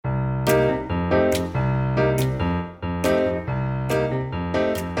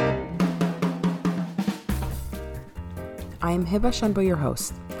I am Hiba Shanbo, your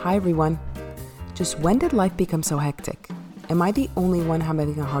host. Hi everyone. Just when did life become so hectic? Am I the only one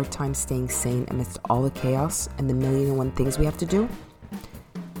having a hard time staying sane amidst all the chaos and the million and one things we have to do?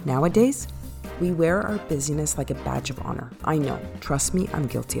 Nowadays, we wear our busyness like a badge of honor. I know, trust me, I'm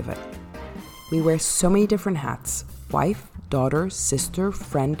guilty of it. We wear so many different hats: wife, daughter, sister,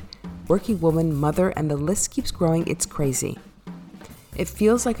 friend, working woman, mother, and the list keeps growing. It's crazy. It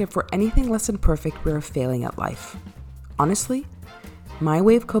feels like if we're anything less than perfect, we're failing at life. Honestly, my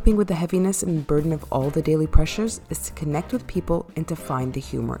way of coping with the heaviness and burden of all the daily pressures is to connect with people and to find the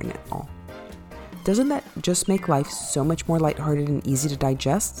humor in it all. Doesn't that just make life so much more lighthearted and easy to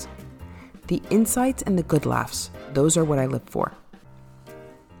digest? The insights and the good laughs, those are what I live for.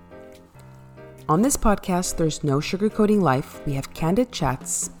 On this podcast, there's no sugarcoating life. We have candid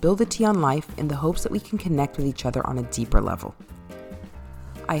chats, spill the tea on life in the hopes that we can connect with each other on a deeper level.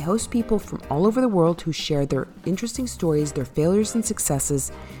 I host people from all over the world who share their interesting stories, their failures and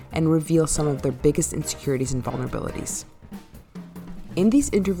successes, and reveal some of their biggest insecurities and vulnerabilities. In these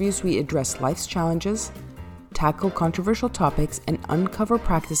interviews, we address life's challenges, tackle controversial topics, and uncover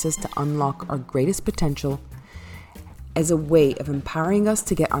practices to unlock our greatest potential as a way of empowering us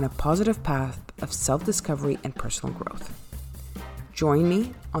to get on a positive path of self-discovery and personal growth. Join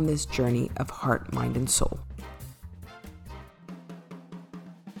me on this journey of heart, mind, and soul.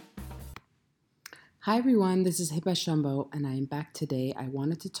 Hi everyone, this is Hiba Shanbo, and I am back today. I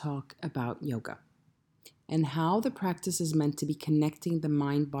wanted to talk about yoga and how the practice is meant to be connecting the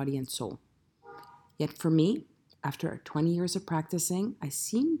mind, body, and soul. Yet for me, after 20 years of practicing, I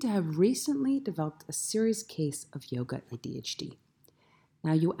seem to have recently developed a serious case of yoga ADHD.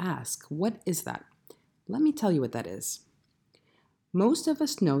 Now you ask, what is that? Let me tell you what that is. Most of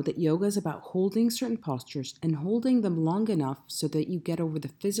us know that yoga is about holding certain postures and holding them long enough so that you get over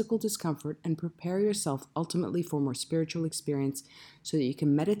the physical discomfort and prepare yourself ultimately for a more spiritual experience so that you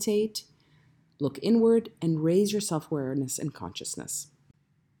can meditate, look inward, and raise your self-awareness and consciousness.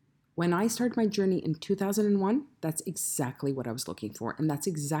 When I started my journey in 2001, that's exactly what I was looking for, and that's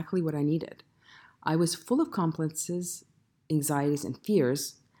exactly what I needed. I was full of complexes, anxieties, and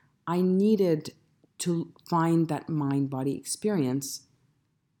fears. I needed to find that mind-body experience,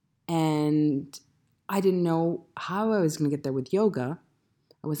 and I didn't know how I was going to get there with yoga.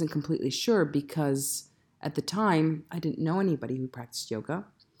 I wasn't completely sure because at the time, I didn't know anybody who practiced yoga,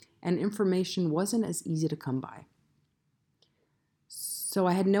 and information wasn't as easy to come by. So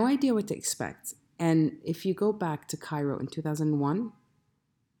I had no idea what to expect. And if you go back to Cairo in 2001,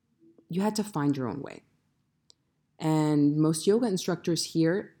 you had to find your own way. And most yoga instructors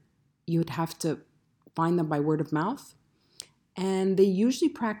here, you would have to find them by word of mouth, and they usually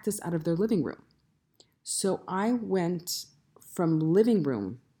practice out of their living room. So I went from living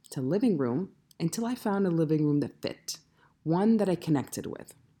room to living room until I found a living room that fit, one that I connected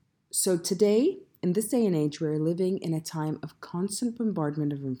with. So today, in this day and age, we're living in a time of constant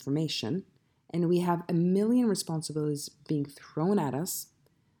bombardment of information, and we have a million responsibilities being thrown at us,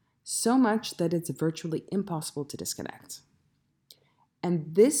 so much that it's virtually impossible to disconnect.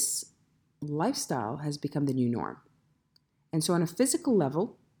 And this lifestyle has become the new norm. And so on a physical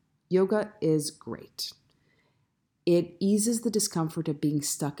level, yoga is great. It eases the discomfort of being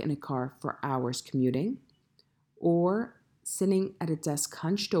stuck in a car for hours commuting or sitting at a desk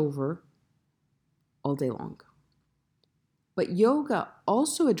hunched over all day long. But yoga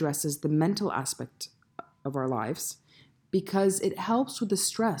also addresses the mental aspect of our lives because it helps with the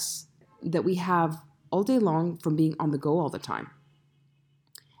stress that we have all day long from being on the go all the time.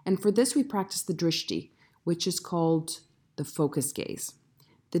 And for this, we practice the drishti, which is called the focus gaze.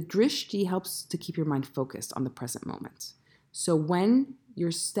 The drishti helps to keep your mind focused on the present moment. So when you're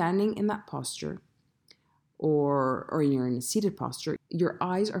standing in that posture or you're in a seated posture, your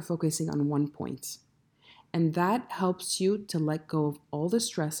eyes are focusing on one point. And that helps you to let go of all the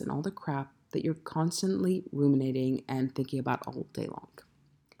stress and all the crap that you're constantly ruminating and thinking about all day long.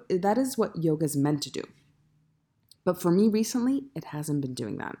 That is what yoga is meant to do. But for me recently, it hasn't been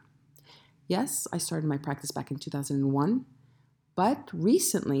doing that. Yes, I started my practice back in 2001, but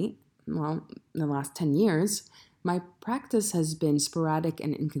recently, in the last 10 years, my practice has been sporadic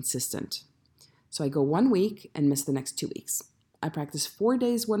and inconsistent. So I go 1 week and miss the next 2 weeks. I practice 4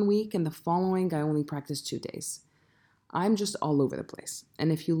 days 1 week, and the following I only practice 2 days. I'm just all over the place.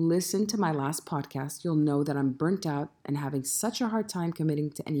 And if you listen to my last podcast, you'll know that I'm burnt out and having such a hard time committing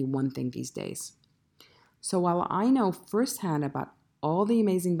to any one thing these days. So while I know firsthand about all the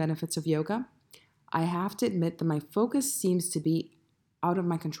amazing benefits of yoga, I have to admit that my focus seems to be out of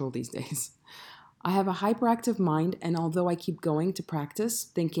my control these days. I have a hyperactive mind, and although I keep going to practice,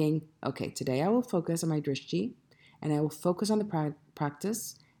 thinking, okay, today I will focus on my drishti, and I will focus on the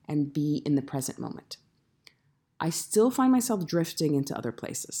practice and be in the present moment. I still find myself drifting into other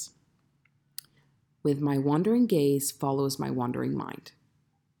places. With my wandering gaze follows my wandering mind.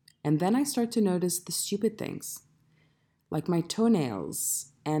 And then I start to notice the stupid things, like my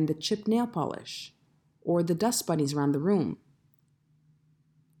toenails and the chipped nail polish, or the dust bunnies around the room.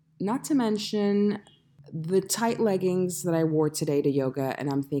 Not to mention the tight leggings that I wore today to yoga, and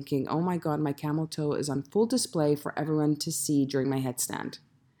I'm thinking, oh my God, my camel toe is on full display for everyone to see during my headstand.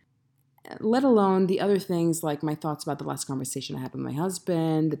 Let alone the other things like my thoughts about the last conversation I had with my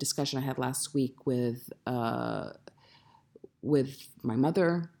husband, the discussion I had last week with my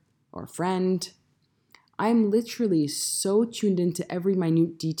mother or friend. I'm literally so tuned into every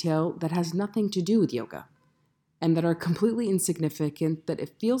minute detail that has nothing to do with yoga and that are completely insignificant that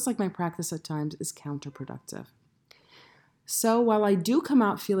it feels like my practice at times is counterproductive. So while I do come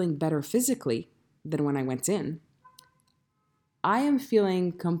out feeling better physically than when I went in, I am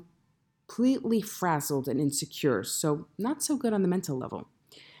feeling completely frazzled and insecure, so not so good on the mental level.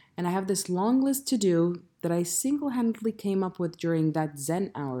 And I have this long list to do that I single-handedly came up with during that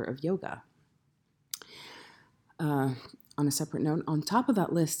Zen hour of yoga. On a separate note, on top of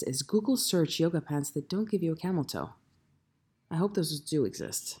that list is Google search yoga pants that don't give you a camel toe. I hope those do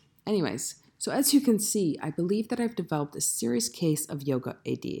exist. Anyways, so as you can see, I believe that I've developed a serious case of yoga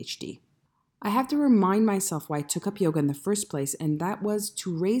ADHD. I have to remind myself why I took up yoga in the first place, and that was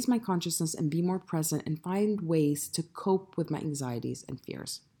to raise my consciousness and be more present and find ways to cope with my anxieties and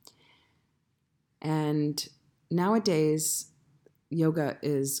fears. And nowadays, yoga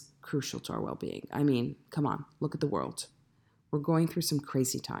is crucial to our well-being. I mean, come on, look at the world. We're going through some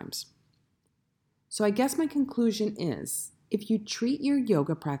crazy times. So I guess my conclusion is, if you treat your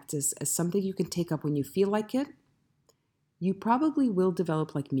yoga practice as something you can take up when you feel like it, you probably will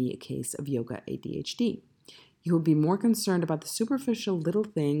develop, like me, a case of yoga ADHD. You will be more concerned about the superficial little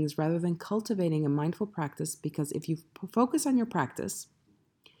things rather than cultivating a mindful practice, because if you focus on your practice,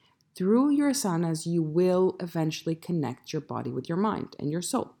 through your asanas, you will eventually connect your body with your mind and your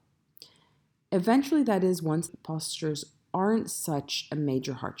soul. Eventually, that is, once the postures aren't such a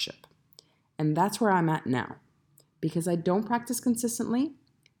major hardship. And that's where I'm at now. Because I don't practice consistently,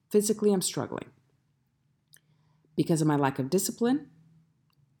 physically I'm struggling. Because of my lack of discipline,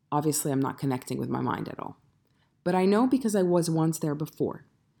 obviously I'm not connecting with my mind at all. But I know because I was once there before.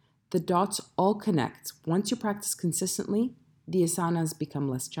 The dots all connect. Once you practice consistently, the asanas become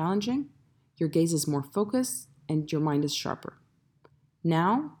less challenging, your gaze is more focused, and your mind is sharper.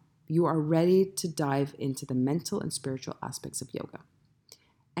 Now, you are ready to dive into the mental and spiritual aspects of yoga.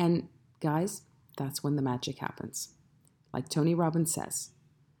 And guys, that's when the magic happens. Like Tony Robbins says,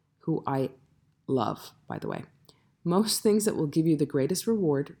 who I love, by the way, most things that will give you the greatest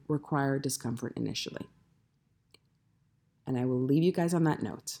reward require discomfort initially. And I will leave you guys on that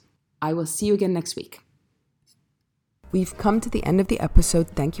note. I will see you again next week. We've come to the end of the episode.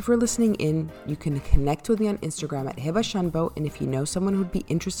 Thank you for listening in. You can connect with me on Instagram at Heba Shanbo, and if you know someone who would be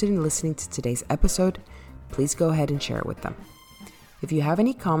interested in listening to today's episode, please go ahead and share it with them. If you have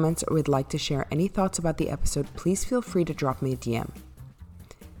any comments or would like to share any thoughts about the episode, please feel free to drop me a DM.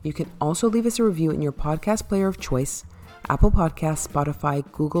 You can also leave us a review in your podcast player of choice, Apple Podcasts, Spotify,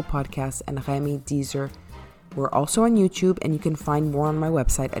 Google Podcasts, and Remy, Deezer. We're also on YouTube, and you can find more on my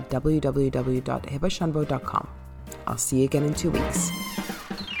website at www.hebashanbo.com. I'll see you again in 2 weeks.